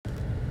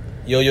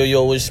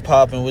Yo, what's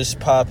poppin'?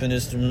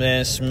 It's the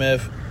man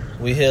Smith.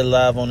 We here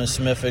live on the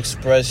Smith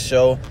Express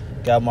show.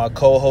 Got my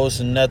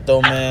co-host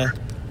Neto, man.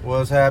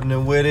 What's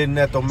happening with it?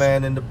 Neto,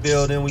 man, in the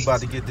building. We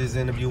about to get this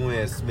interview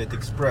in. Smith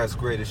Express,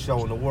 greatest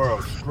show in the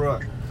world.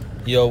 Strut.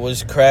 Yo,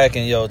 what's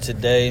cracking? Yo,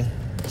 today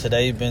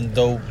been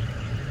dope.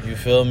 You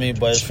feel me?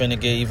 But it's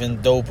finna get even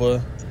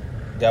doper.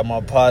 Got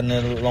my partner,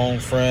 long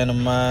friend of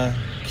mine,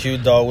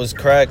 Q-Dog. What's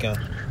cracking?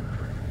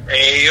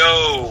 Hey,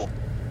 yo.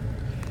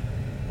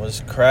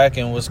 What's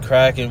cracking?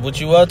 What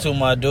you up to,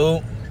 my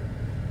dude?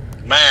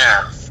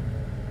 Man,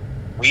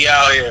 we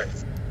out here.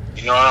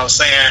 You know what I'm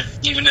saying?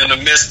 Even in the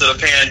midst of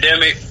the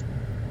pandemic,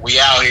 we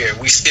out here.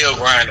 We still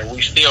grinding.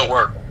 We still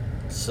working.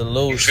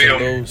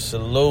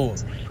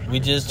 Salute. We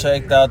just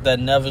checked out that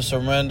Never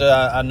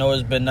Surrender. I know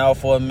it's been out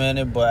for a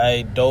minute, but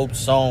hey, dope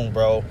song,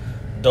 bro.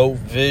 Dope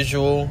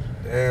visual.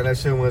 Man, that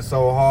shit went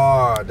so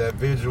hard. That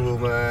visual,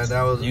 man.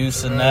 That was... You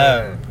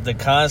snap. The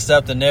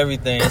concept and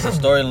everything. It's a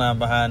storyline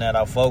behind that.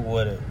 I fuck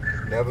with it.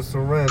 Never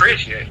surrender.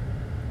 Appreciate it.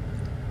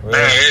 Really?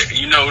 Man,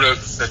 you know,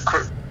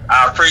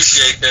 I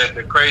appreciate that.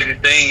 The crazy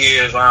thing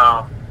is,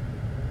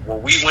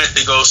 when we went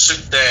to go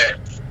shoot that,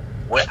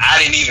 I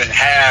didn't even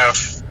have...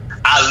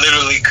 I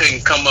literally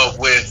couldn't come up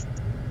with,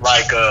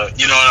 like,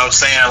 you know what I'm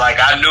saying? Like,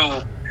 I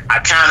knew... I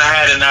kind of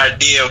had an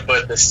idea,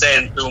 but the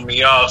setting threw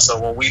me off. So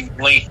when we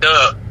linked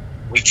up,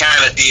 we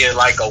kind of did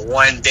like a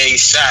one-day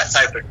shot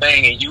type of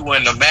thing, and you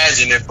wouldn't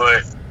imagine it,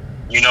 but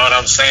you know what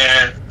I'm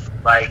saying?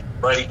 Like,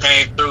 Buddy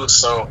came through,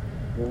 so,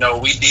 you know,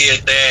 we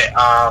did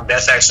that.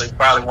 That's actually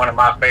probably one of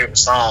my favorite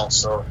songs,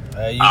 so.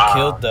 Hey, you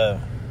killed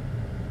that.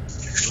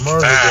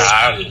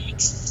 I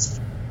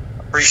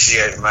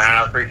appreciate it, man.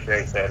 I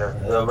appreciate that.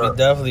 We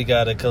definitely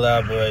got to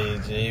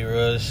collaborate, G.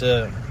 Real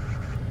shit.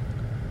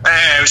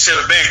 Man, we should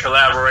have been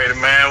collaborating,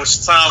 man. What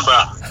you talking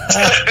about?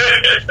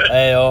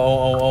 Hey,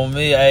 on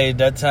me, hey,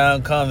 that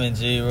time coming,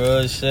 G.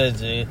 Real shit,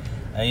 G.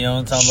 And you know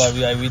what I'm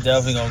talking about? We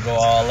definitely gonna go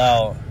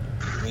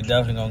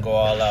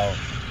all out.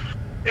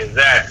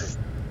 Exactly.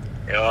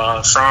 You know what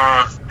I'm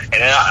saying? And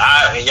then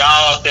and y'all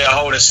out there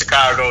holding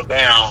Chicago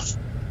down.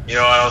 You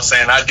know what I'm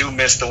saying? I do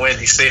miss the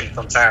Windy City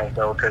sometimes,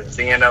 though, because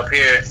being up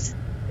here, it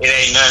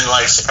ain't nothing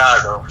like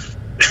Chicago.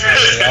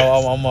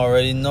 I'm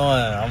already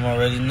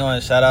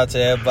knowing. Shout out to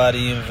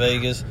everybody in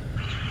Vegas.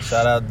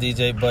 Shout out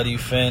DJ Buddy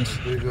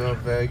Finch. Big up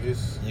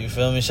Vegas. You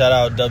feel me? Shout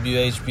out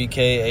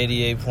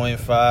WHBK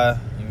 88.5.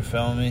 You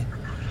feel me?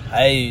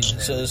 Hey,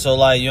 so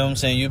like, you know what I'm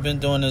saying? You've been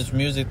doing this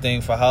music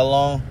thing for how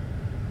long?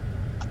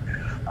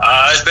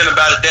 It's been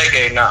about a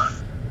decade now.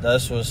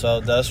 That's what's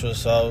up.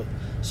 So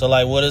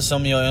like, what are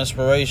some of your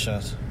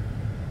inspirations?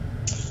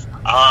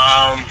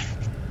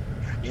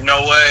 You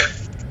know what?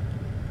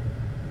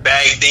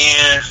 Back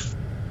then,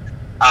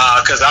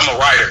 because I'm a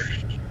writer.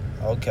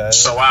 Okay.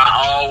 So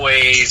I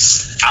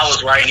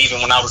was writing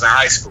even when I was in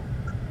high school.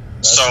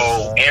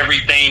 So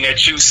everything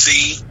that you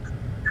see,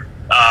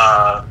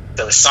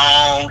 the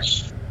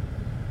songs,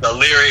 the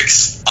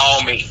lyrics,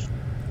 all me.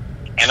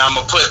 And I'm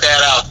going to put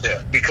that out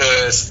there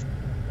because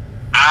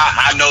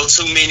I know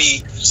too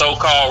many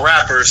so-called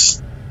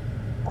rappers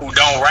who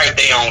don't write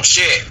their own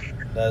shit.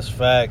 That's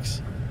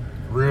facts.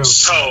 Real.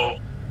 So...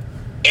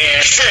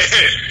 And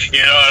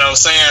you know what I'm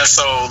saying?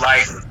 So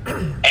like,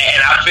 and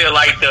I feel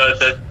like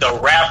the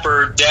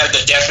rapper,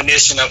 the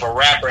definition of a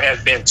rapper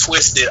has been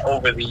twisted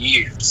over the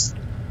years.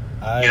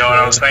 You know what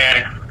I'm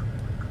saying?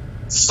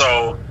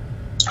 So,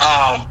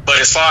 but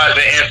as far as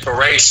the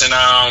inspiration,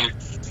 I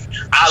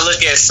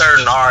look at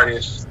certain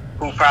artists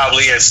who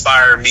probably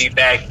inspired me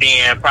back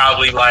then.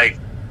 Probably like,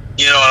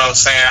 you know what I'm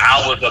saying?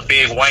 I was a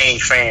big Wayne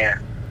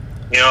fan.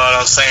 You know what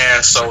I'm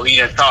saying? So he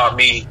done taught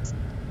me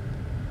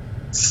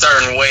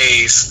certain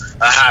ways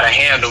of how to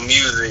handle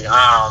music, and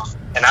I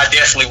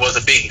definitely was a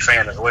Biggie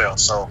fan as well.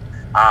 So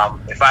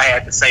if I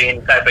had to say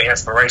any type of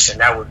inspiration,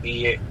 that would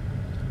be it.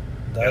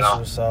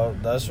 That's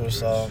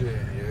what's up. Shit,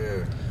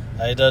 yeah.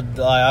 Hey,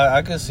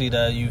 I can see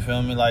that. You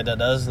feel me? Like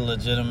that's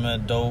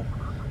legitimate dope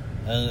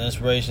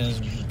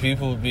inspirations.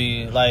 People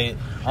be like,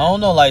 I don't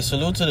know, like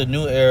salute to the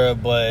new era,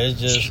 but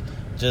it's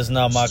just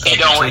not my cup of tea. It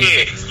don't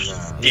hit.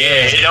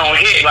 Yeah, it don't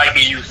hit like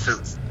it used to.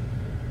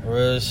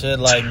 Real shit,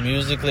 like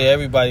musically,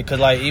 everybody, cause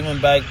like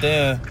even back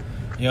then,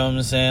 you know what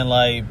I'm saying,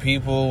 like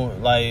people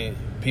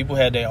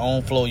had their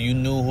own flow. You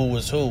knew who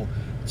was who.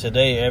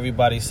 Today,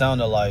 everybody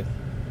sounded like.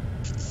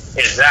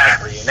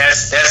 Exactly, and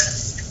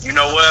that's you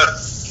know what,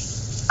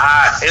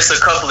 it's a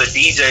couple of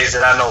DJs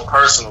that I know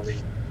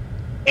personally,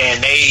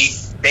 and they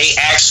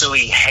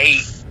actually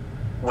hate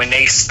when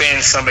they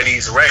spin some of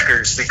these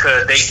records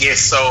because they get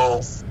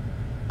so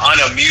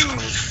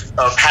unamused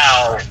of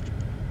how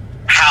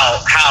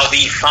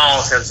these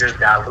songs have just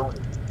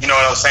diluted. You know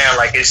what I'm saying?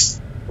 Like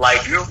it's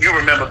like you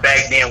remember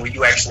back then when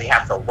you actually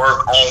have to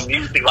work on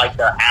music, like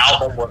the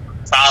album was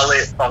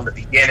solid from the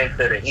beginning to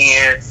the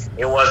end.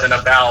 It wasn't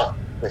about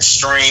the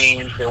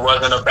streams. It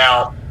wasn't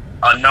about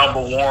a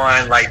number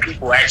one. Like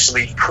people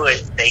actually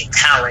put their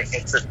talent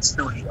into the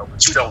studio,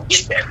 but you don't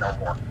get that no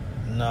more.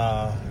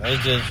 Nah,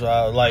 it's just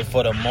like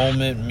for the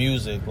moment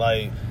music.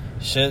 Like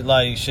shit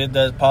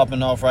that's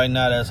popping off right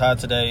now that's hot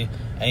today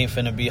ain't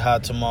finna be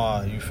hot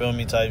tomorrow. You feel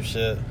me? Type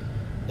shit.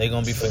 They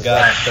gonna be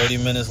forgotten 30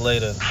 minutes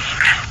later.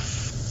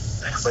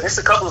 But it's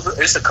a couple of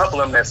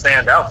them that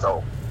stand out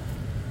though.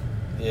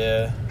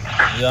 Yeah,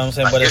 you know what I'm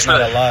saying. But it's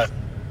not a lot.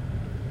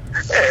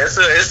 Yeah,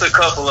 it's a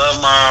couple of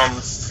them.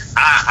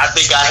 I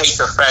think I hate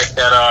the fact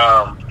that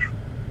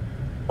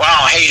well, I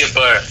don't hate it,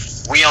 but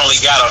we only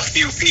got a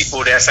few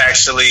people that's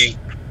actually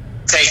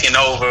taking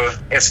over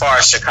as far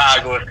as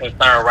Chicago is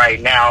concerned right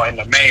now in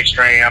the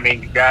mainstream. I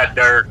mean, you got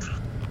Dirk,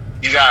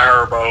 you got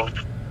Herbo.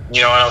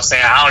 You know what I'm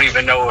saying? I don't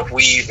even know if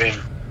we even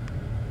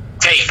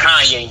take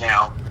Kanye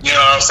now. You know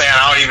what I'm saying?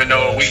 I don't even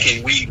know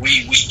if we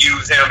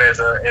use him as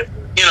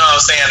you know what I'm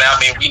saying? I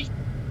mean,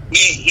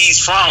 he's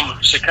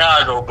from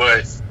Chicago,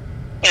 but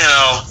you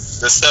know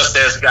the stuff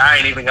I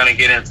ain't even gonna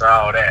get into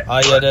all that. Oh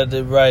yeah,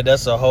 that's right.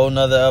 That's a whole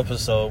nother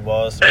episode,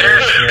 boss. Yeah,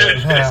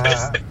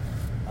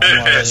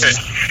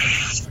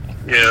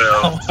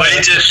 but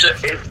it just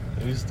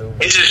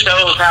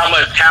shows how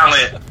much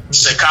talent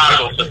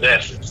Chicago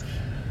possesses.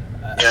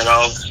 You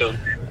know,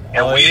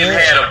 and we've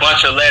had a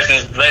bunch of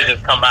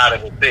legends come out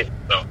of the city.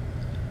 So.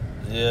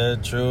 Yeah,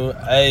 true.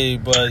 Hey,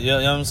 but you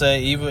know what I'm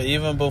saying?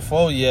 Even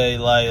before,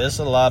 like it's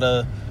a lot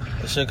of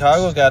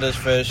Chicago got its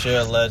fair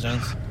share of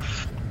legends.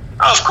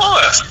 Of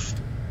course.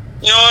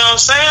 You know what I'm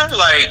saying?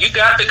 Like, you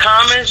got the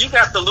Commons, you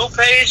got the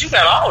Lupe's, you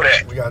got all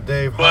that. We got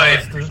Dave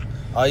Hollister.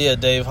 Oh, yeah,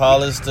 Dave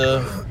Hollister.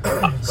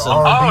 The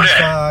R&B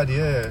side,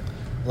 yeah.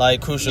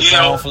 Like, Crucial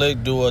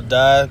Conflict, Do or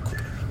Die.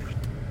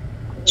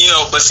 You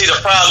know, but see, the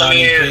problem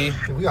is...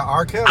 We got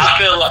R. Kelly. I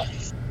feel like...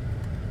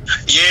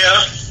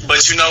 Yeah,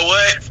 but you know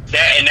what?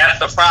 That's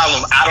the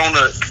problem. I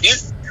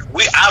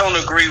don't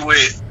agree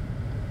with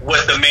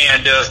what the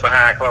man does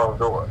behind closed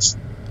doors.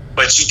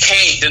 But you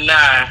can't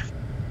deny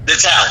the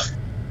talent.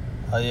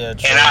 Oh, yeah,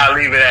 true. And I'll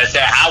leave it at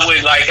that.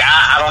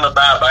 I don't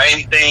abide by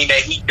anything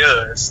that he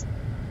does,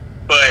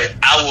 but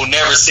I will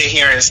never sit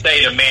here and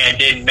say the man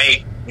didn't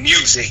make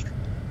music,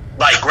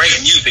 like great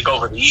music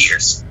over the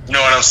years. You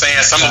know what I'm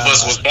saying? Some of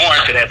us was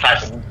born to that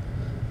type of music.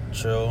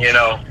 True. You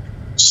know,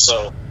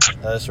 so.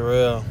 That's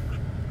real.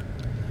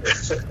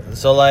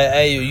 So, like,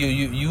 hey,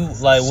 you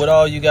like, what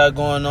all you got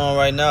going on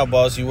right now,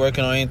 boss? You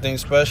working on anything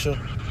special?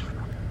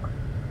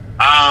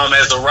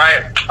 As of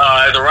right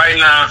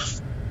now,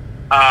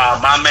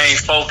 my main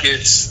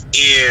focus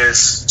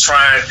is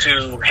trying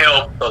to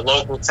help the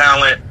local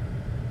talent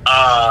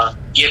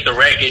get the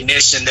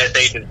recognition that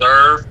they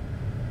deserve.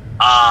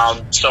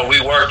 So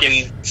we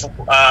working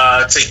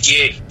to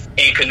get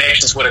in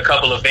connections with a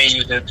couple of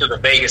venues into the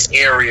Vegas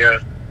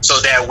area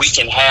so that we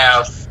can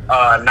have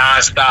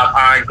nonstop,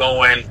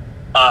 ongoing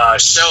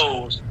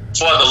shows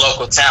for the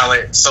local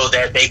talent so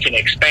that they can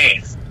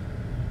expand.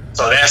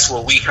 So that's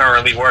what we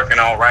currently working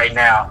on right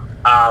now.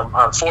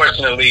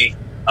 Unfortunately,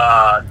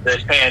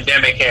 the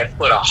pandemic has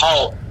put a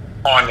halt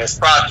on this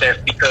process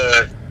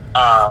because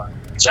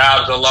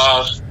jobs are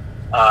lost,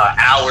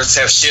 hours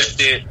have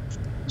shifted,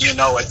 you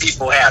know, and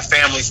people have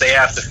families they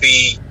have to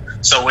feed.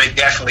 So it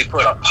definitely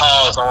put a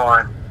pause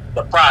on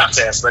the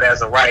process. But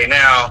as of right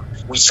now,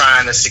 we're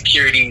trying to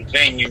secure these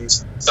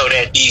venues so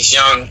that these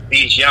young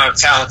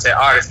talented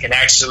artists can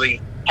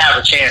actually have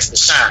a chance to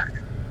shine.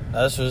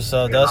 That's what's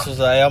up. That's what's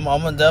up. I'm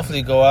gonna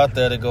definitely go out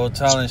there to go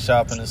talent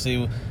shopping and see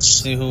who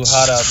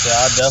hot out there.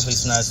 I'll definitely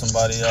snatch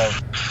somebody up.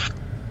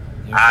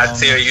 I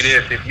tell you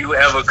this: if you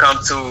ever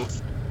come to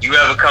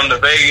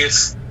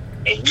Vegas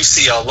and you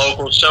see a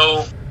local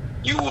show,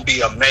 you will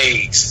be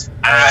amazed.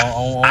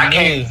 I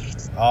can't.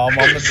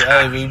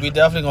 Hey, we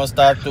definitely gonna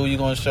stop through. You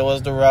gonna show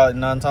us the route?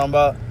 You know what I'm talking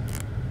about?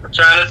 I'm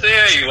trying to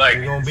tell you, like,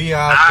 we're gonna be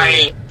out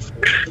there.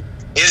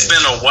 It's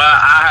been a while.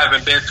 I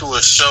haven't been to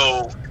a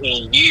show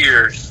in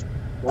years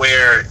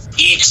where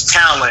each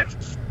talent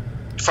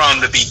from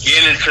the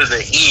beginning to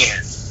the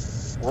end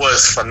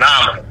was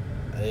phenomenal.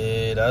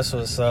 Hey, that's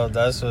what's up.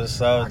 That's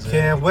what's up. I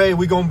can't wait.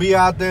 We're going to be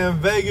out there in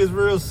Vegas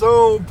real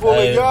soon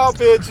pulling y'all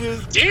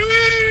pictures.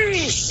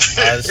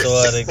 I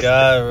swear to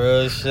God,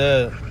 real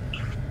shit.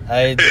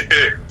 Hey,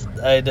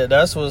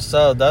 that's what's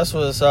up. That's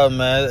what's up,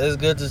 man. It's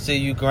good to see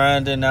you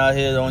grinding out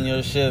here on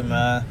your shit,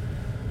 man.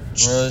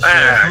 Real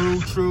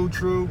shit.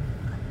 True.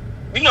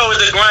 You know,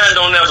 the grind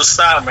don't never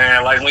stop,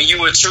 man. Like, when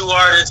you a true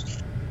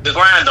artist, the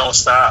grind don't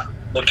stop.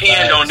 The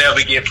pen don't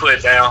never get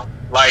put down.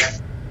 Like,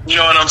 you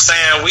know what I'm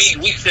saying?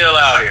 We still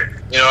out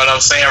here. You know what I'm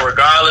saying?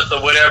 Regardless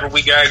of whatever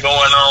we got going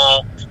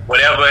on,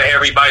 whatever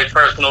everybody's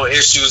personal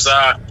issues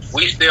are,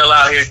 we still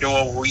out here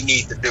doing what we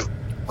need to do.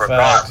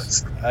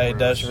 Regardless. Facts. Hey,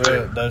 that's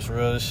real. That's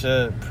real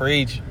shit.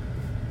 Preach.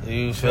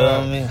 You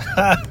feel me?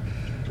 Right,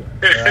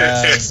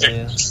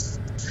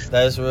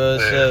 that's real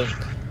shit.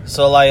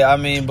 So, like, I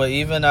mean, but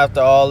even after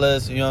all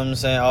this, you know what I'm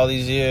saying, all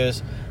these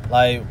years,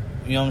 like,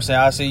 you know what I'm saying,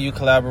 I see you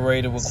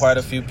collaborated with quite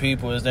a few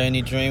people. Is there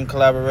any dream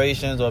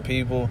collaborations or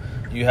people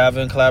you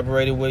haven't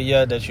collaborated with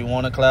yet that you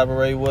want to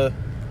collaborate with?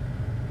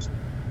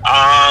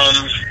 As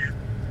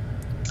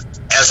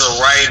of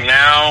right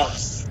now,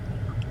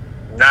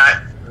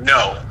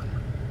 no.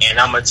 And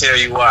I'm gonna tell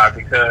you why,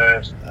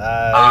 because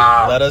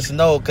let us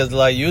know, because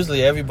like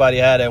usually everybody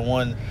had that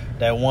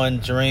one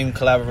dream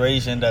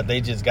collaboration that they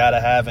just gotta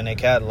have in their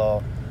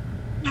catalog.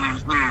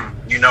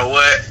 You know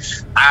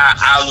what?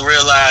 I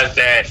realized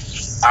that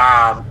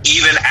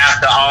even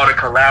after all the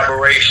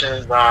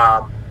collaborations,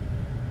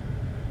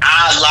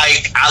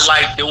 I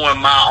like doing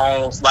my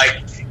own.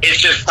 Like, it's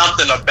just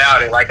something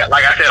about it. Like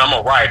I said, I'm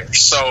a writer,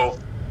 so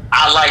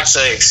I like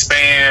to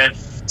expand.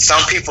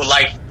 Some people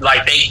like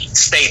they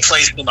stay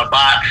placed in a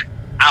box.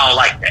 I don't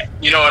like that.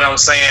 You know what I'm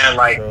saying?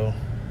 Like, true.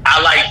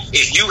 I like,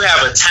 if you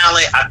have a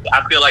talent,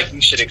 I feel like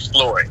you should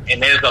explore it.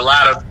 And there's a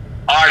lot of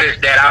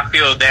artists that I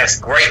feel that's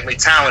greatly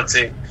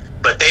talented,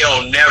 but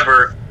they'll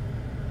never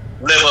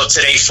live up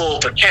to their full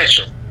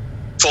potential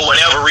for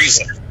whatever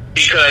reason,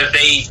 because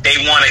they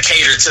want to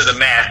cater to the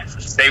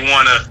masses. They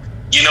want to,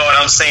 you know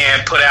what I'm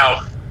saying, put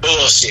out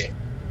bullshit.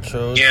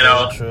 True.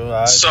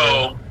 True.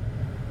 So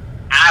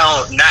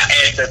not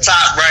at the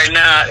top right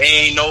now.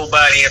 Ain't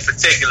nobody in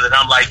particular that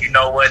I'm like, you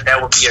know what,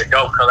 that would be a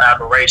dope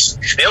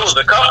collaboration. There was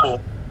a couple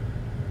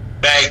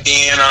back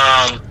then.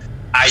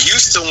 I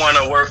used to want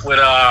to work with.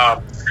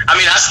 I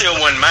still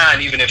wouldn't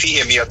mind even if he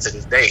hit me up to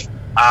this day.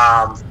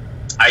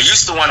 I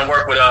used to want to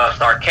work with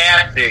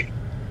Sarcastic.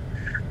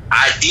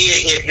 I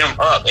did hit him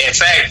up. In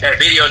fact, that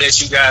video that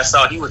you guys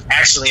saw, he was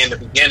actually in the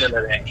beginning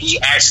of that.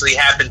 He actually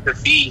happened to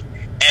be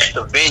at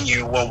the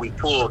venue when we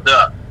pulled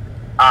up.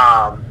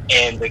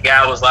 And the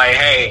guy was like,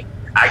 hey,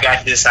 I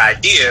got this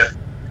idea,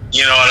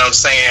 you know what I'm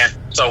saying?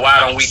 So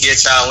why don't we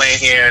get y'all in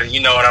here, you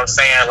know what I'm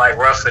saying, like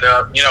rough it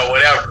up, you know,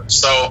 whatever.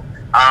 So,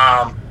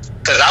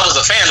 because I was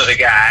a fan of the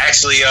guy.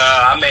 Actually,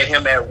 I met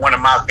him at one of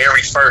my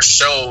very first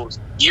shows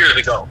years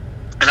ago.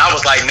 And I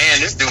was like,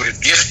 man, this dude is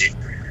gifted.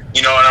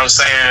 You know what I'm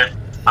saying?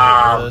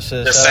 The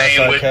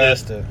same with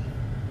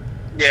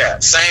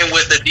same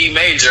with the D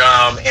Major.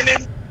 And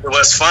then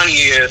what's funny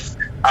is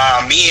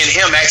me and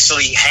him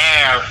actually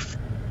have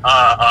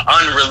an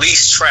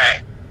unreleased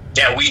track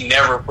that we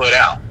never put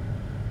out.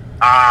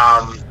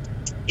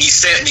 He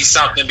sent me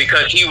something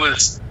because he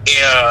was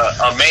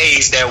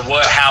amazed at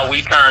how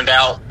we turned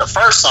out the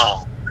first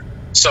song.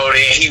 So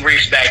then he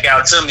reached back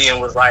out to me and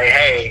was like,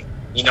 hey,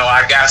 you know,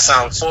 I got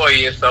something for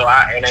you. So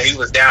and he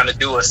was down to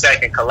do a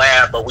second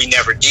collab, but we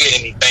never did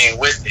anything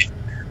with it.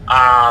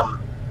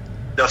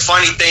 The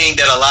funny thing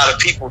that a lot of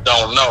people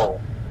don't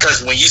know,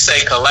 because when you say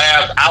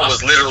collab, I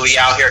was literally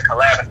out here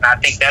collabing, and I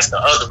think that's the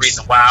other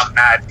reason why I'm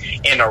not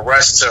in a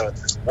rush to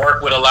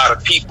work with a lot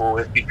of people,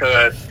 is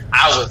because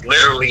I was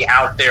literally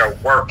out there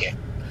working.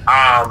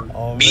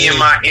 Me and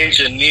my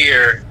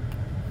engineer,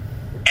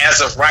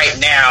 as of right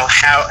now,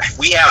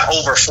 we have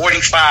over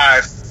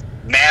 45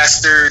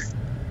 mastered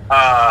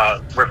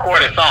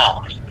recorded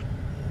songs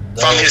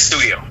from his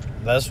studio.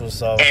 That's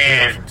what's up.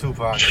 And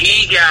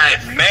he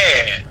got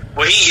mad.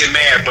 Well, he get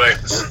mad,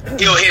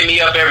 but he'll hit me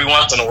up every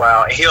once in a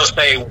while, and he'll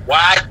say,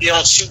 why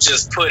don't you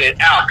just put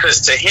it out? Because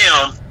to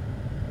him,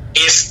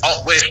 it's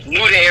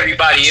new to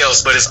everybody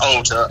else, but it's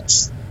old to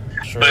us.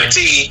 True. But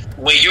see,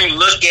 when you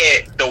look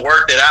at the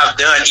work that I've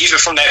done, even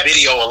from that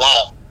video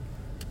alone,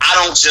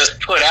 I don't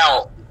just put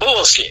out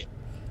bullshit.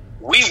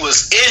 We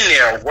was in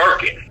there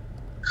working.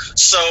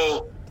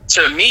 So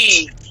to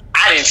me,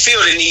 I didn't feel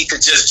the need to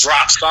just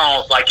drop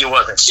songs like it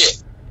wasn't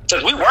shit,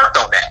 because we worked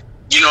on that.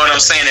 You know what I'm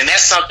saying? And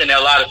that's something that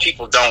a lot of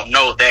people don't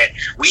know, that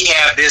we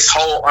have this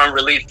whole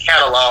unreleased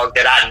catalog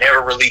that I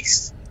never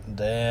released.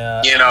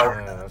 Damn. You know?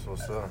 Yeah, that's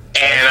what's up.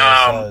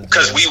 And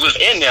because we was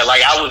in there,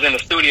 like I was in the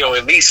studio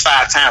at least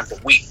 5 times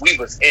a week. We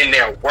was in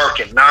there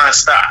working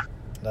nonstop.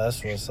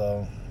 That's what's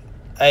up.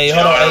 Hey,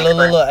 hold on. Hey,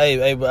 look.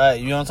 Hey,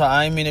 you know what I'm saying?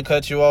 I ain't mean to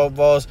cut you off,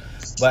 boss.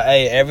 But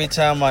hey, every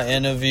time I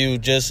interview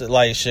just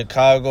like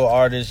Chicago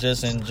artists,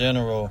 just in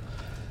general,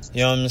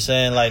 you know what I'm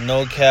saying? Like,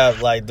 no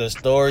cap, like, the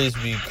stories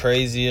be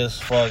crazy as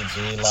fuck,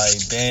 G.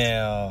 Like,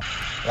 damn.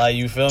 Like,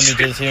 you feel me?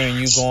 Just hearing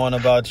you going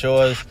about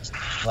yours.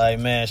 Like,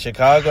 man,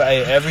 Chicago,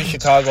 hey, every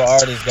Chicago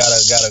artist got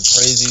a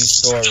crazy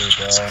story,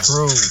 bro.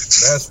 True.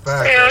 That's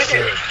fact.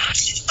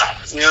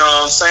 Yeah. You know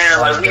what I'm saying?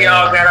 Like, we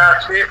all got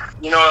our shit.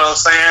 You know what I'm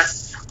saying?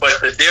 But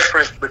the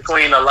difference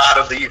between a lot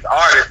of these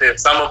artists is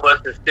some of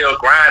us is still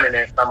grinding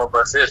and some of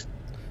us isn't.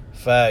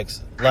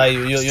 Facts. Like,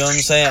 you know what I'm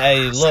saying?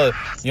 Hey, look,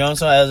 you know what I'm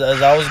saying?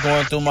 As I was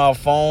going through my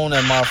phone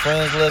and my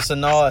friends list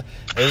and all,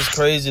 it's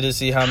crazy to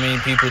see how many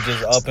people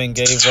just up and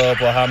gave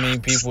up, or how many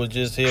people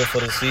just here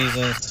for the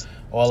seasons,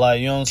 or like,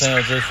 you know what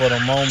I'm saying, just for the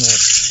moment.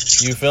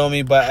 You feel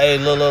me? But hey,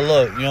 look,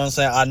 you know what I'm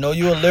saying? I know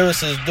you a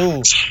lyricist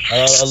dude,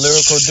 a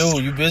lyrical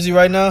dude. You busy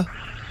right now?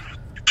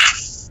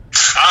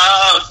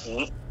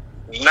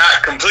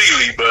 Not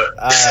completely, but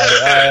all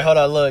right, hold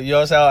on, look, you know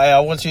what I'm saying? Hey, I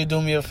want you to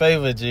do me a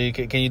favor, G.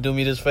 Can you do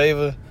me this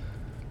favor?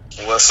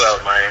 What's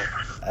up, man?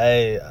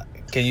 Hey,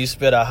 can you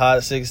spit a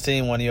hot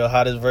 16, one of your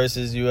hottest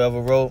verses you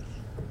ever wrote?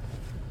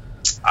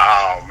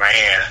 Oh,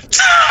 man.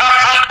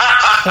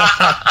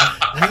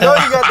 You know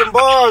you got them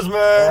bars,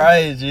 man.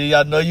 Right, G.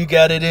 I know you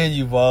got it in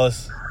you,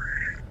 boss.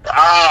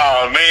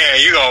 Oh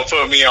man, you gonna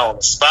put me on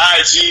the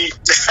spot, G?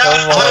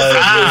 Come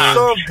on,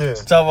 Something.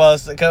 G. Talk about,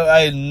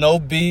 hey, no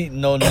beat,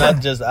 no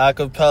nothing, just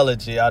acapella,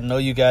 G. I know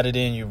you got it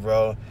in you,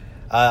 bro.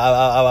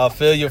 I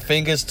feel your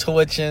fingers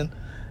twitching.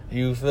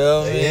 You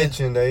feel me? They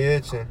itching.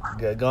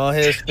 Go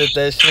ahead and spit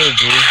that shit,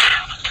 G.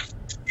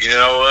 You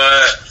know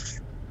what?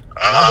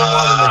 I've been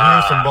wanting to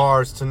hear some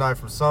bars tonight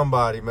from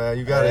somebody, man.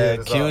 You gotta hear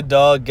this. Q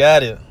Dog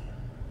got it.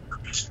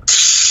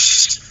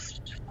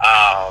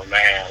 Oh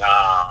man,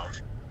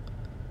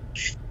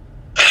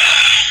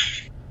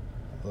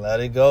 Let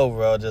it go,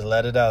 bro. Just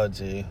let it out,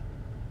 G.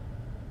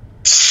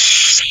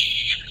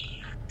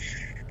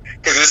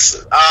 cause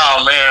it's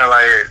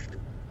like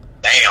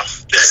damn.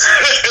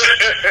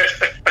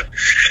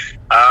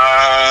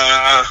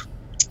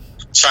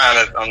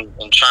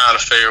 I'm trying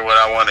to figure what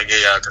I want to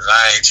get y'all because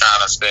I ain't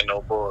trying to spend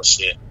no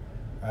bullshit.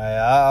 Alright,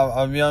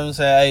 I you know what I'm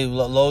saying?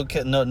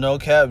 Hey, no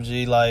cap,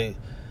 G. Like,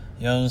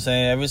 you know what I'm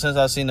saying? Ever since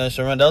I seen that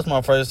Surrender, that was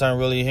my first time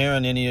really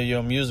hearing any of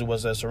your music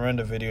was that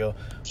Surrender video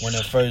when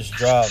it first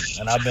dropped.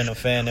 And I've been a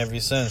fan ever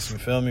since. You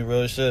feel me?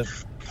 Real shit.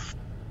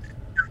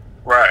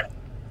 Right.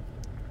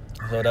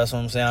 So that's what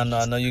I'm saying.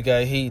 I know you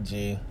got heat,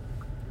 G.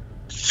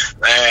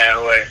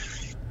 Man, wait.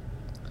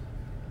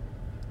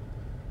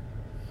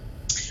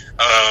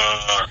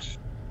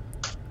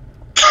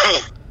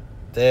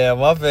 Damn,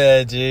 my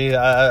bad, G. No,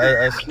 you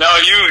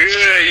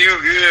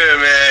good,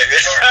 man.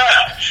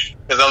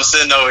 Cause I'm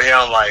sitting over here,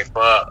 I'm like,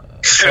 fuck.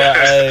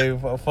 Hey,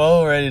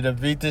 phone ready to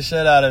beat the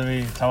shit out of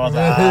me. Talking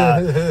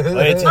about,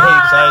 wait till he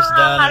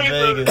touchdown in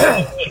Vegas.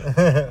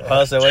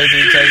 I said, wait till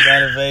he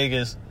touchdown in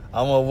Vegas.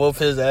 I'm gonna whoop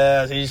his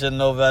ass. He should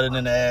know better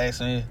than to ask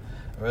me.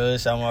 Really,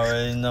 I'm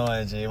already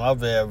knowing, G. My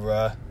bad,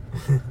 bro.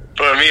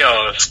 Put me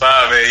on the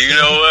spot, man. You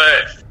know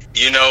what?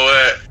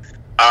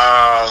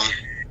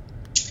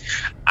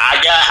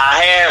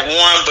 I had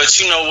one, but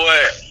you know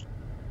what?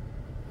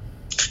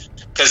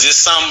 Cause it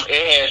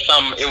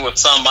was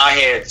something I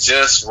had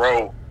just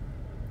wrote.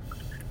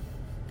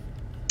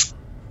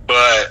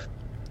 But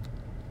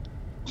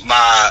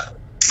my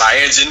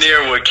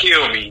engineer would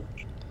kill me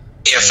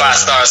if I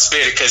start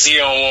spitting, cause he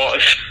don't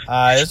want.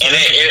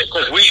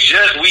 Cause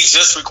we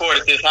just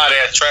recorded this hot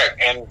ass track,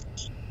 and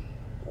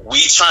we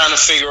trying to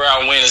figure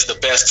out when is the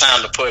best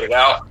time to put it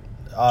out.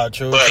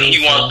 True.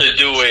 He wants to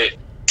do it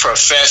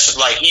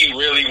professional. Like he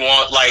really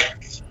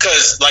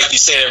cause like you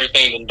said,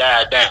 everything done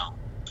died down.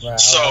 Right,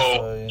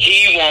 so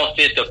he wants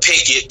it to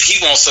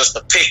he wants us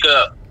to pick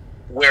up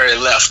where it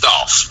left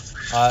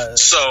off.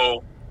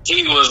 So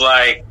he was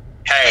like,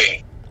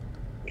 hey,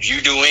 if you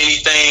do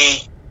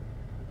anything,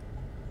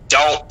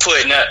 don't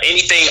put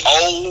anything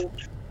old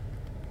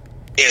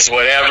is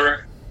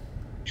whatever.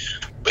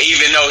 But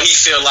even though he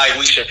feel like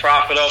we should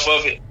profit off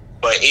of it,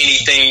 but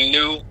anything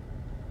new,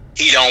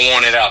 he don't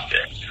want it out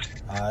there.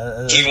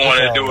 He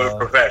wanted to do it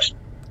professional.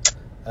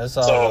 That's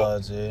all,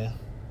 G.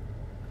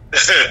 You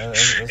know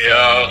what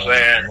I'm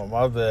saying?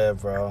 My bad,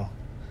 bro.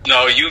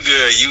 No, you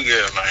good,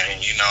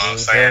 man. You know what I'm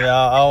saying?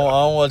 I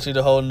don't want you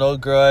to hold no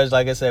grudge.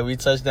 Like I said, we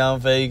touched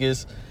down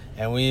Vegas,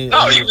 and you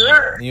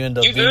end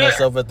up beating us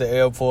up at the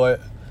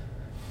airport.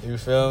 You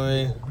feel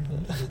me?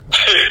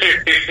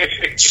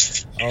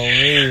 On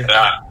me.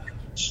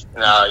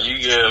 Nah,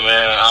 you good,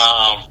 man.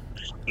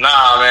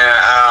 Nah, man.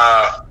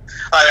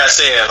 Like I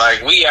said,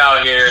 like we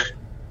out here,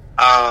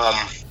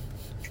 and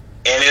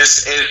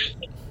it's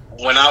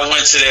when I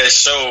went to that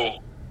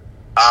show,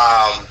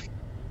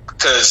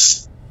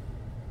 because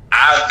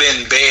I've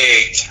been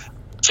begged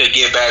to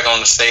get back on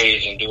the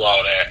stage and do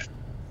all that,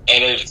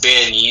 and it's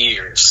been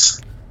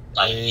years,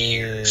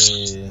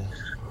 years.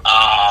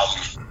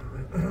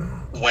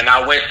 When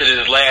I went to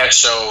this last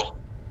show,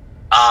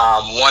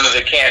 one of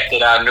the cats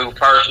that I knew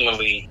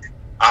personally,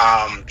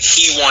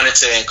 he wanted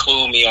to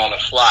include me on the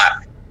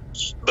fly,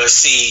 but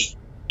see,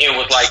 it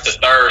was like the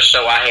third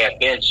show I had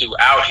been to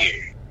out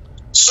here,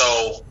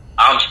 so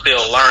I'm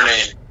still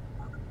learning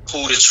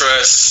who to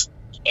trust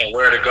and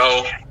where to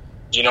go.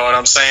 You know what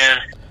I'm saying?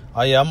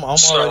 Oh yeah, I'm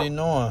already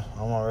knowing.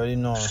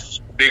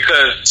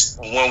 Because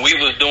when we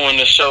was doing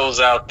the shows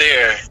out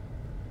there,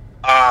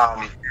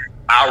 I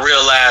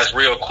realized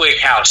real quick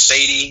how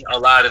shady a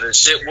lot of the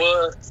shit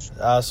was.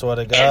 I swear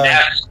to God. And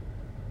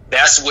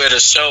that's where the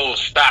shows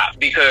stopped,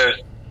 because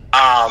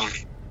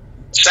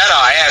shout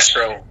out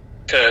Astro,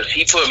 because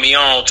he put me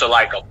on to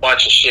like a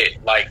bunch of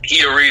shit. Like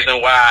he the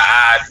reason why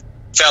I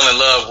fell in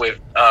love with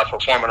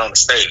performing on the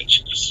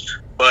stage.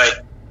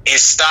 But it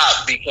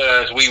stopped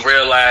because we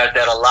realized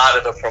that a lot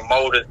of the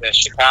promoters in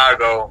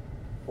Chicago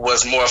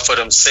was more for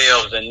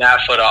themselves and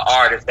not for the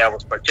artists that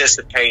was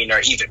participating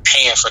or even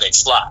paying for their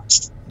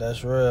slots.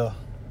 That's real.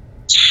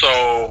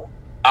 So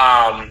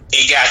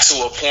it got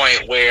to a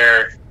point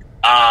where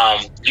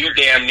you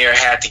damn near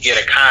had to get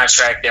a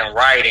contract in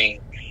writing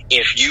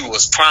if you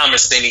was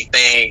promised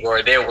anything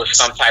or there was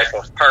some type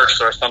of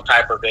perks or some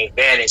type of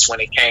advantage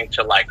when it came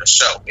to like a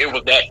show. It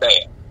was that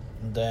bad.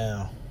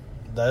 Damn.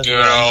 That's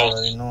what I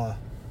already know.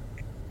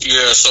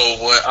 Yeah, so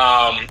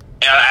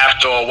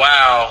after a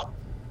while,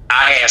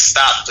 I had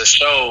stopped the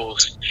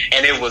shows,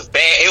 and it was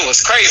bad. It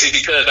was crazy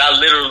because I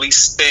literally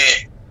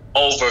spent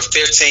over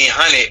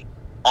 1,500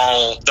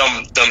 on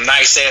them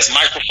nice ass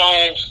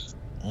microphones.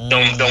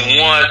 Them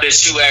ones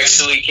that you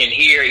actually can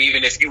hear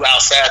even if you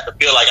outside the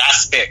field. Like I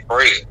spent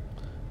bread.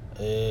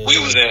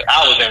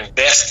 I was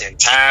investing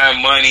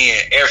time, money,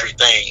 and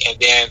everything. And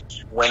then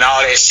when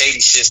all that shady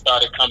shit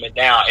started coming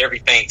down,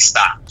 everything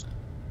stopped.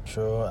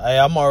 True. Hey,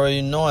 I'm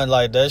already knowing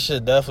like that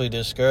shit definitely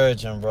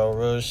discouraging, bro.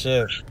 Real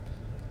shit.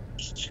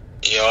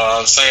 You know what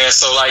I'm saying?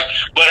 So like,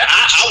 but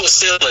I was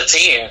still a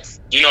 10.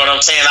 You know what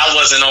I'm saying? I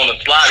wasn't on the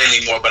slot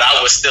anymore, but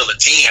I was still a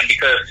 10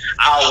 because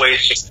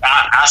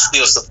I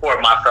still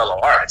support my fellow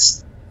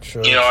artists.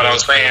 True, you know what I'm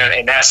saying?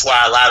 And that's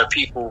why a lot of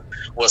people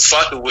was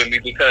fucking with me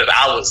because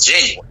I was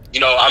genuine. You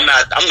know, I'm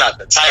not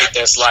the type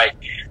that's like,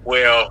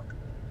 well,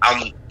 I'm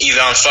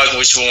fucking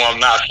with you or I'm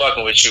not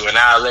fucking with you, and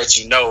I'll let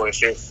you know if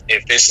you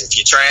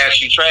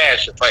trash, you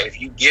trash.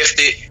 If you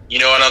gifted, you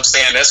know what I'm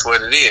saying? That's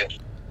what it is.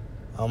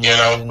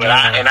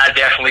 I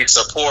definitely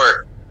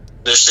support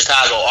the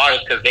Chicago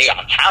artists because they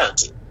are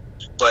talented.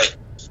 But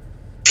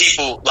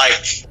people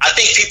I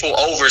think people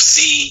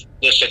oversee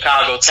the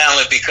Chicago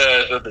talent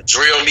because of the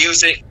drill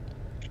music,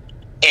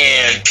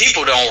 and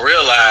people don't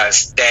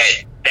realize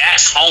that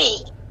that's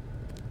home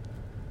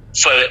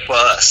for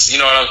us. You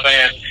know what I'm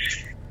saying?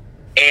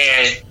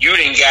 And you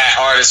done got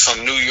artists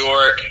from New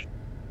York,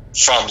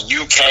 from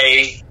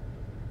UK,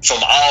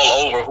 from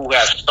all over who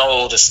have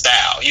stole the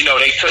style. You know,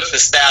 they took the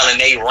style and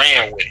they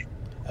ran with it.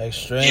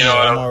 Extreme. You know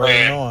what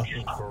I'm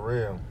saying? For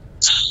real.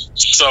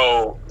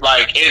 So,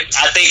 I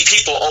think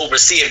people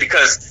oversee it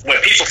because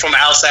when people from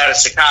outside of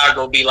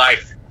Chicago be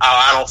like, oh,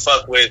 I don't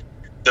fuck with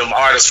them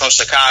artists from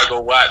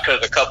Chicago. Why?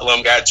 Because a couple of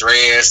them got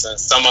dreads and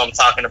some of them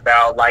talking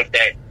about like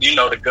that, you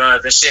know, the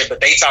guns and shit, but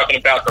they talking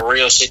about the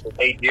real shit that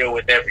they deal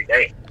with every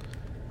day.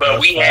 But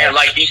we have,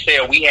 like you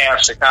said, we have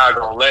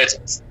Chicago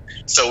legends.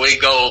 So it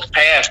goes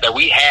past that.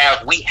 We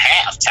have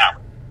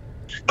talent.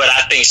 But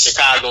I think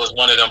Chicago is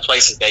one of them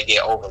places that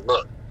get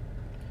overlooked.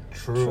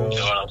 True. You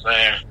know what I'm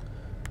saying?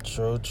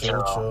 True.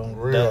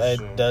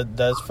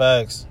 That's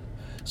facts.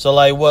 So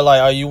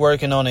are you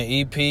working on an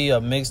EP, a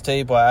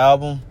mixtape, or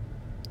album?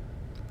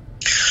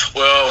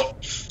 Well,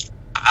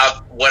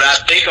 what I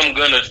think I'm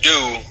gonna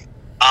do,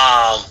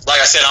 like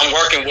I said, I'm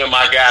working with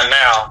my guy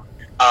now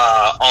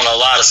on a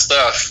lot of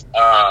stuff.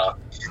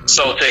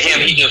 So to him,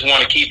 he just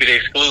want to keep it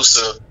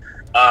exclusive,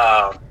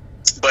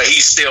 but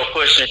he's still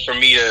pushing for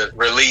me to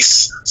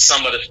release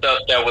some of the stuff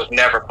that was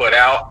never put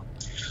out.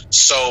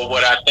 So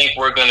what I think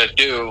we're gonna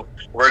do,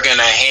 we're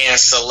gonna hand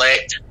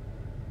select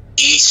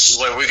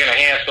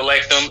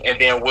them, and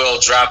then we'll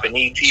drop an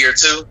EP or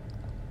two.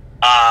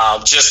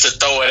 Just to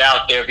throw it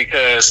out there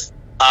because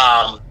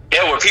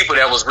there were people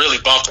that was really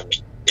bumping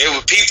me. There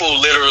were people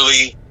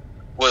literally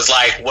was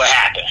like, what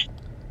happened?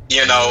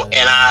 You know,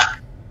 and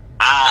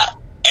I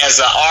as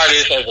an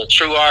artist, as a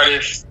true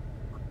artist,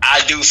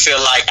 I do feel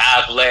like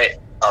I've let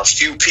a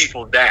few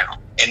people down.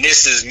 And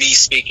this is me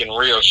speaking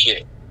real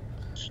shit.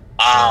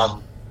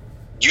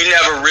 You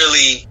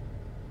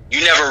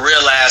never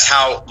realize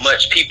how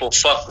much people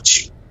fuck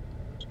with you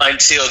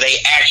until they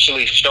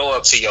actually show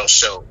up to your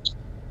shows.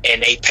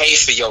 And they pay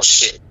for your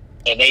shit,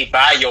 and they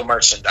buy your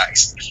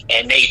merchandise,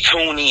 and they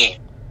tune in.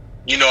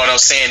 You know what I'm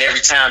saying?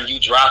 Every time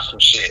you drop some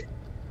shit,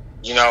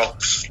 you know.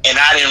 And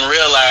I didn't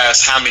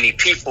realize how many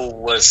people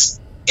was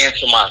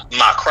into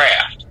my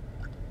craft.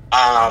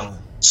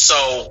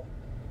 So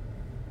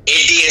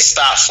it did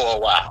stop for a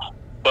while,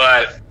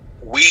 but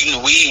we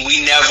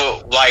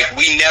never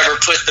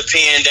put the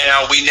pen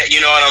down.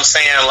 You know what I'm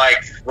saying?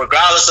 Like,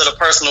 regardless of the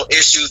personal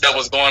issues that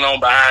was going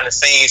on behind the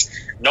scenes,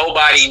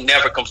 nobody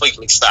never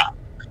completely stopped.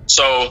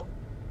 So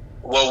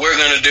what we're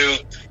going to do,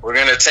 we're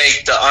going to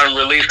take the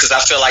unreleased, because I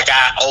feel like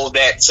I owe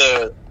that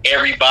to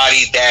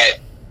everybody that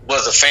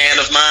was a fan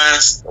of mine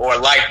or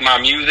liked my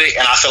music,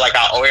 and I feel like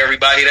I owe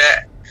everybody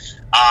that.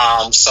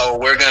 So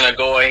we're going to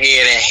go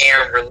ahead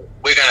and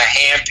we're going to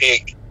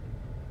handpick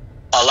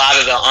a lot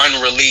of the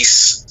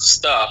unreleased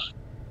stuff,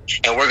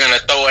 and we're going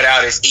to throw it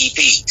out as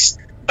EPs.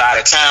 By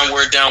the time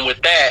we're done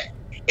with that,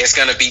 it's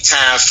going to be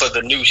time for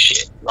the new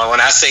shit.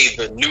 When I say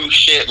the new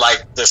shit,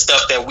 like the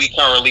stuff that we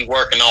currently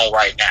working on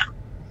right now.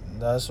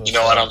 That's you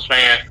know what I'm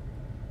saying?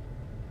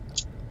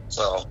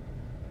 So,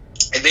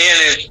 and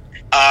then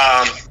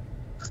I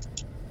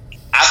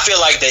feel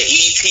like the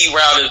EP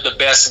route is the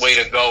best way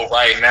to go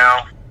right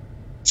now,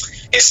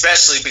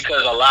 especially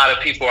because a lot of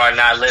people are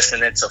not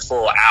listening to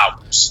full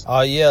albums.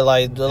 Oh you know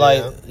what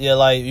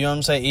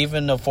I'm saying?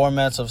 Even the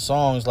formats of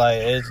songs,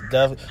 it's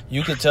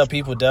you could tell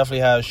people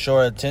definitely have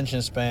short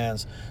attention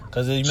spans.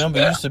 Because remember,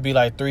 it used to be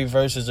like 3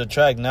 verses a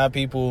track. Now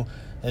people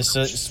is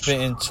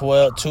spitting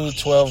 12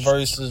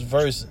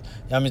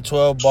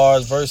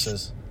 bars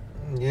verses.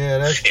 Yeah,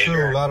 that's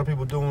true. A lot of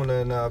people doing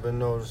that now. I've been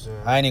noticing.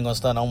 I ain't even gonna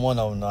stun on one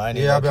of them though. I've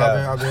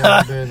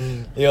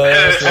been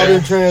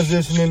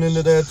transitioning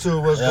into that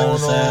too. What's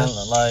going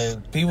on?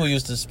 Like, people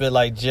used to spit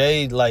like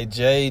Jay,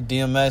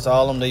 DMX,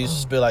 all of them. They used to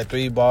spit like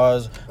 3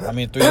 bars. 3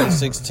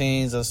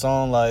 16s a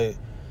song. Like,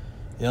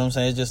 you know what I'm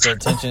saying? It's just the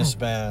attention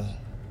span.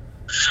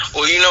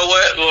 Well, you know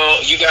what?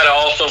 Well, you gotta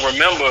also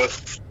remember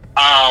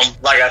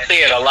like I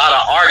said, a lot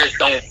of artists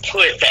don't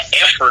put the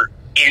effort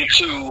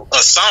into a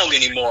song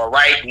anymore,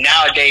 right?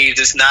 Nowadays,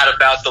 it's not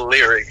about the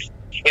lyrics.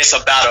 It's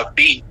about a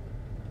beat.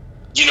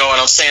 You know what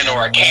I'm saying?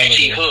 Or a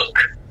catchy hook.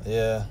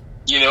 Yeah.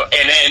 You know,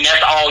 and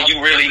that's all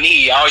you really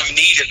need. All you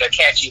need is a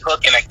catchy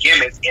hook and a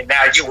gimmick, and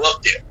now you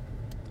up there.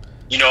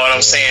 You know what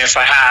I'm saying? For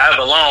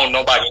however long,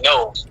 nobody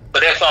knows.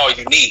 But that's all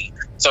you need.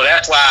 So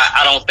that's why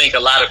I don't think a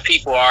lot of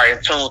people are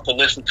in tune to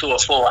listen to a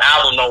full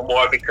album no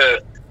more,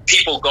 because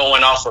people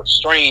going off of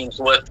streams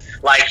with,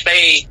 like,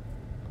 say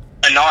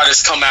an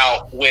artist come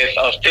out with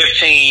a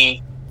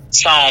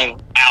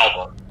 15-song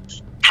album.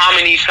 How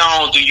many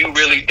songs do you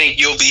really think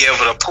you'll be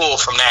able to pull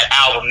from that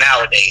album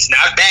nowadays?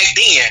 Not back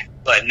then,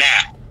 but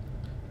now.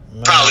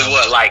 Man. Probably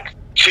what, like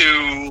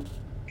 2,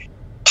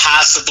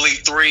 possibly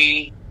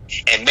 3,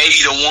 and maybe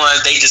the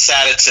ones they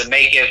decided to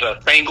make as a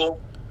single.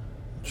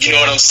 You know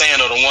what I'm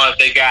saying? Or the ones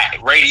they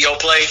got radio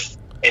play.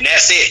 And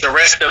that's it. The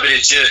rest of it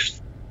is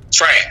just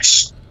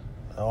trash.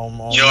 You know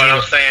what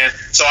I'm saying?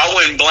 So I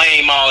wouldn't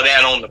blame all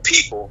that on the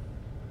people.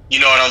 You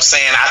know what I'm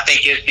saying? I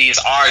think it's these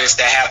artists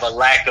that have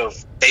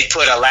they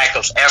put a lack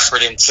of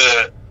effort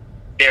into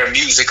their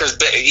music. Because,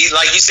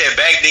 like you said,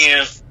 back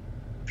then,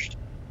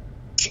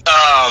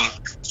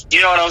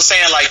 you know what I'm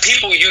saying? Like,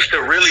 people used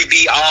to really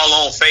be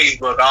all on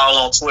Facebook, all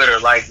on Twitter.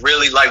 Like,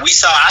 really, like,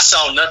 I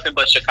saw nothing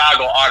but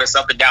Chicago artists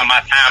up and down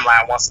my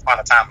timeline once upon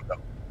a time ago.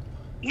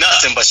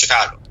 Nothing but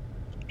Chicago.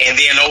 And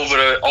then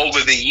over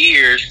the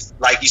years,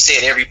 like you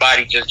said,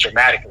 everybody just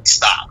dramatically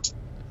stopped.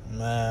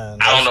 Man,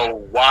 I don't know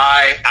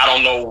why. I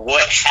don't know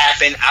what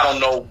happened. I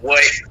don't know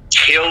what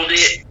killed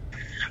it.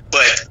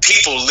 But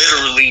people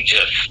literally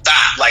just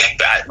stopped.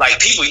 Like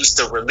people used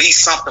to release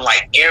something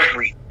like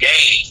every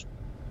day.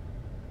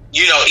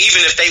 You know,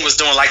 even if they was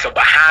doing like a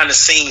behind the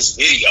scenes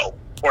video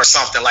or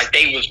something, like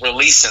they was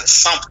releasing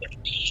something,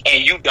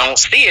 and you don't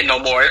see it no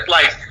more. It's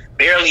like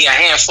barely a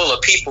handful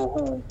of people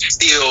who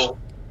still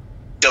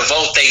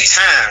devote their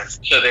time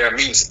to their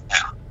music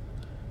now.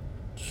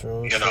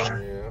 True. You know?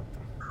 Yeah.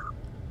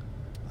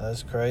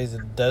 That's crazy.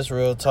 That's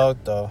real talk,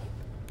 though.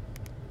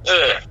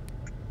 Yeah.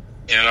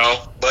 You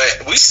know,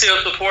 but we still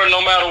support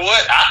no matter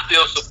what. I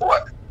still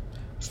support.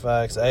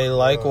 Facts. Hey,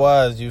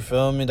 likewise, you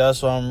feel me?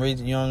 That's why I'm you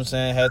know what I'm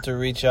saying? Had to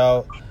reach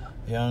out.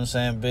 You know what I'm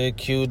saying? Big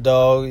Q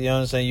dog. You know what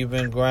I'm saying? You've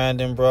been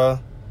grinding, bro.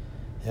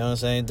 You know what I'm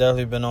saying?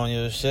 Definitely been on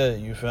your shit.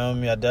 You feel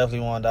me? I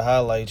definitely wanted to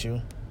highlight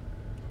you.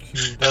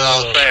 You know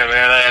what I'm saying,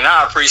 man? And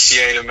I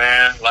appreciate it,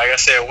 man. Like I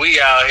said, we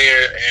out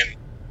here, and,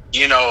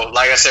 you know,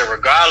 like I said,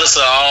 regardless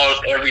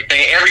of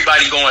everything,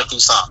 everybody going through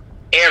something.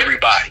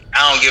 Everybody.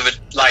 I don't give it,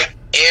 like,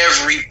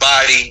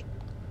 everybody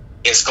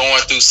is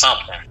going through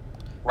something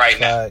right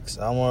now. Facts.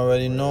 I'm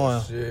already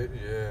knowing. Shit,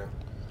 yeah.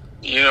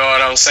 You know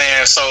what I'm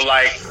saying? So,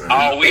 like,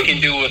 all we can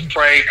do is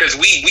pray, because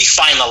we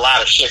fighting a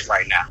lot of shit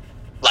right now.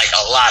 Like,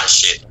 a lot of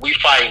shit. We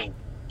fighting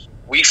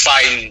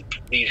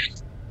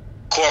these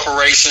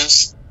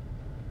corporations.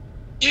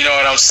 You know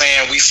what I'm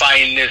saying? We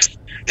fighting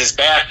this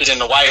bastard in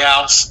the White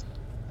House.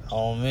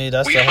 On me,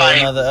 that's a whole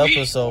nother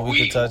episode we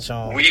could touch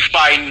on. We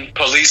fighting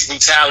police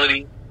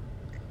brutality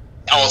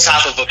on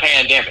top of a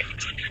pandemic.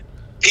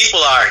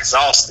 People are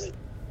exhausted.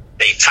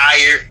 They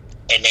tired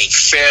and they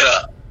fed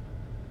up.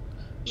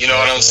 You know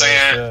what I'm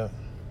saying? Yeah.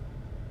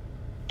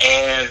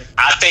 And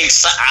I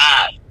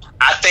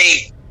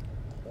think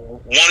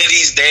one of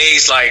these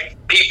days, like,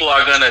 people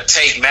are gonna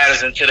take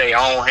matters into their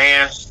own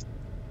hands.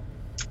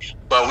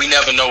 But we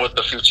never know what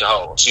the future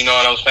holds. You know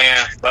what I'm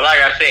saying? But like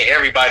I said,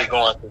 everybody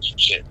going through some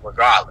shit,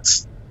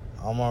 regardless.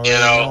 I'm already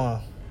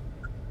knowing.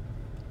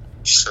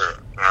 Sure. You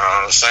know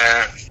what I'm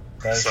saying?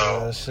 That's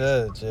real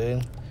shit,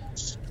 G.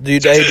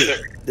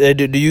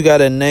 Do you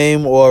got a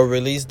name or a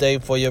release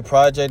date for your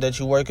project that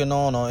you're working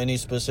on, or any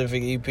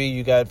specific EP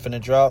you got finna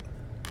drop?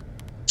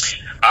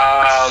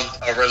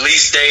 A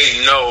release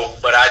date, no,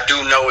 but I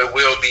do know it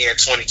will be in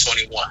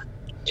 2021.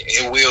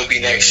 It will be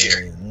next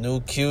year. New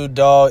Q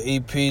Dog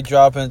EP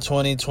dropping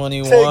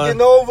 2021.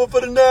 Taking over for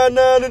the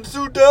 99 and the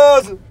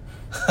 2000.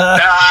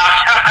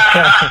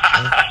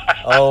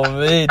 Oh,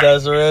 me,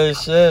 that's real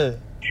shit.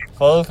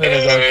 Folks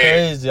finna go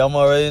crazy. I'm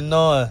already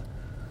knowing.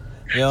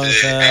 You know what I'm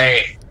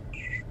saying?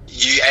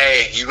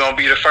 You gonna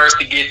be the first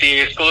to get the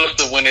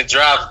exclusive when it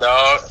drops,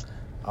 dog.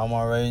 I'm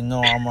already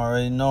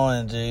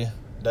knowing, G.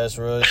 That's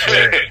real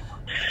shit.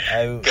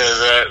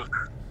 Because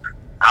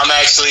I'm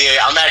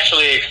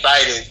actually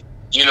excited.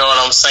 You know what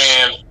I'm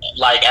saying?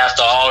 Like,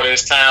 after all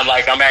this time,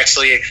 like, I'm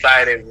actually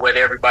excited what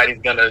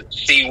everybody's gonna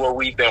see what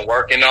we've been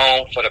working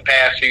on for the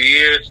past few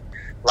years.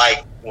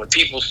 Like, when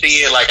people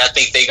see it, like, I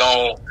think they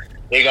gonna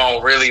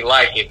really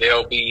like it.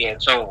 They'll be in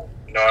tune.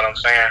 You know what I'm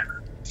saying?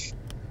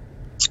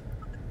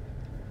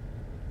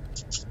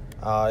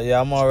 Yeah,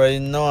 I'm already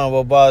knowing.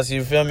 Well, boss,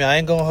 you feel me? I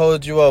ain't gonna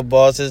hold you up,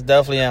 boss. It's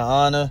definitely an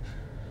honor.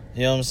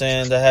 You know what I'm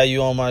saying? To have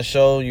you on my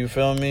show. You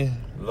feel me?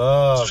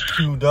 Love,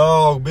 Q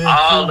Dog, big Q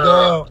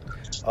Dog.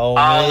 Oh,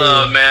 all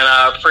love, man.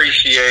 I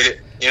appreciate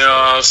it. You know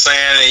what I'm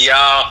saying? And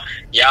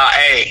y'all,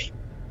 hey,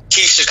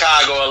 keep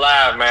Chicago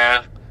alive,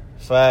 man.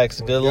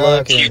 Facts. Good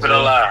luck. Keep it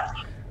alive.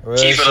 Real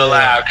Keep shit. it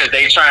alive, cause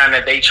they trying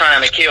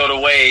to kill the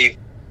wave,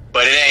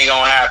 but it ain't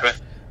gonna happen.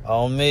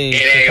 On me, It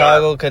ain't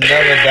Chicago gonna- could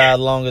never die as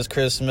long as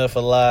Chris Smith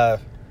alive.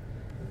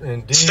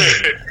 Indeed.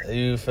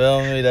 You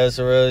feel me? That's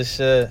real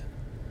shit.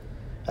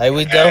 Hey,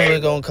 we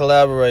definitely gonna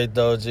collaborate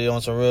though, G,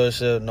 on some real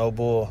shit. No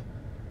bull.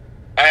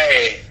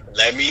 Hey,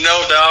 let me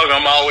know, dog.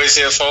 I'm always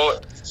here for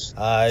it.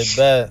 I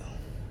bet.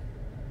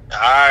 All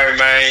right,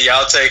 man.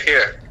 Y'all take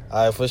care.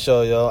 All right, for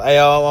sure, yo. Hey,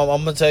 I'm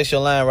gonna text your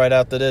line right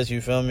after this.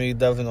 You feel me? You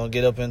definitely gonna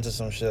get up into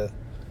some shit.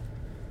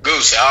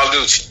 Gucci, all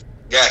Gucci.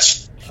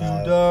 Gotcha.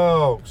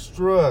 Q-Dog,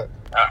 strut.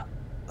 All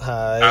All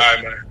right.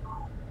 right, man.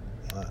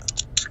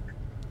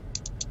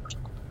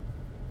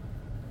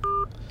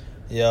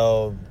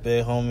 Yo,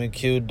 big homie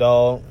Q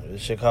Dog,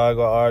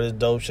 Chicago artist,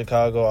 dope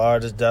Chicago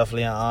artist.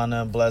 Definitely an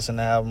honor and blessing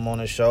to have him on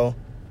the show.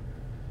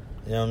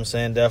 You know what I'm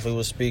saying? Definitely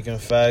was speaking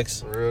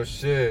facts. Real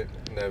shit.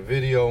 That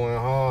video went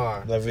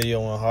hard. That video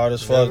went hard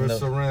as fuck. Never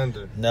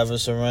surrender. Never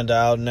Surrender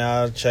out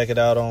now. Check it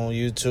out on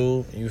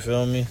YouTube. You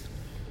feel me?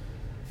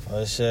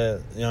 Oh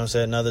shit. You know what I'm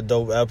saying? Another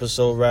dope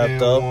episode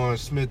wrapped up. One,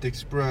 Smith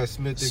Express.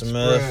 Remember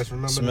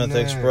Smith the name?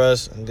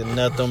 Express. And the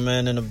Neto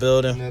man in the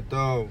building.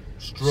 Neto,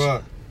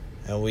 strut.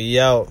 And we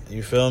out.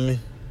 You feel me?